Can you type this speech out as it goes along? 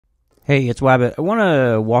Hey, it's Wabbit. I want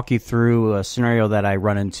to walk you through a scenario that I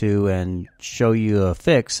run into and show you a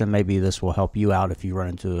fix, and maybe this will help you out if you run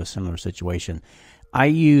into a similar situation. I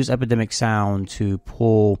use Epidemic Sound to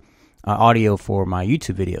pull audio for my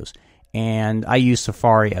YouTube videos, and I use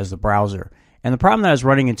Safari as the browser. And the problem that I was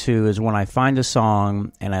running into is when I find a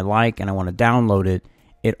song and I like and I want to download it,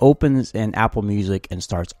 it opens in Apple Music and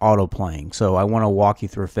starts auto-playing. So I want to walk you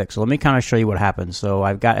through a fix. So let me kind of show you what happens. So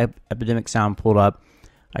I've got Epidemic Sound pulled up.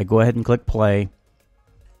 I go ahead and click play,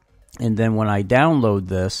 and then when I download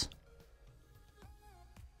this,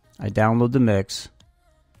 I download the mix.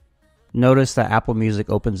 Notice that Apple Music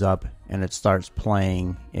opens up and it starts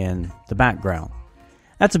playing in the background.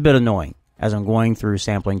 That's a bit annoying as I'm going through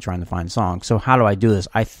sampling trying to find songs. So how do I do this?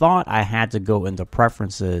 I thought I had to go into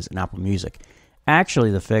preferences in Apple Music.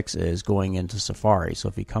 Actually, the fix is going into Safari. So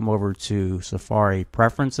if you come over to Safari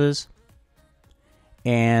Preferences,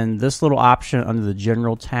 and this little option under the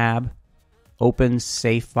General tab, opens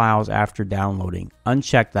Save Files after downloading.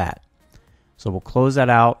 Uncheck that. So we'll close that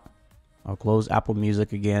out. I'll close Apple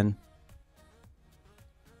Music again.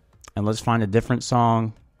 And let's find a different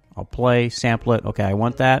song. I'll play, sample it. Okay, I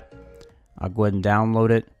want that. I'll go ahead and download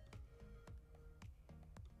it.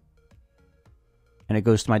 And it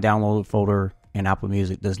goes to my downloaded folder, and Apple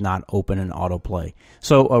Music does not open and autoplay.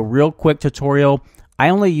 So a real quick tutorial. I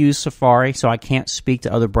only use Safari, so I can't speak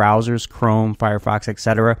to other browsers, Chrome, Firefox,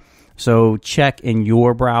 etc. So check in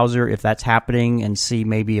your browser if that's happening and see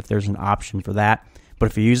maybe if there's an option for that. But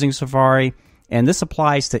if you're using Safari, and this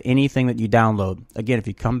applies to anything that you download, again, if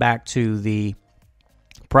you come back to the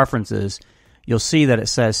preferences, you'll see that it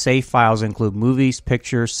says save files include movies,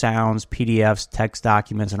 pictures, sounds, PDFs, text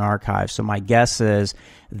documents, and archives. So my guess is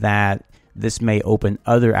that this may open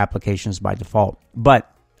other applications by default. But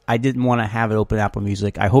I didn't want to have it open Apple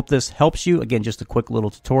Music. I hope this helps you. Again, just a quick little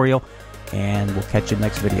tutorial, and we'll catch you in the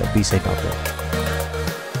next video. Be safe out there.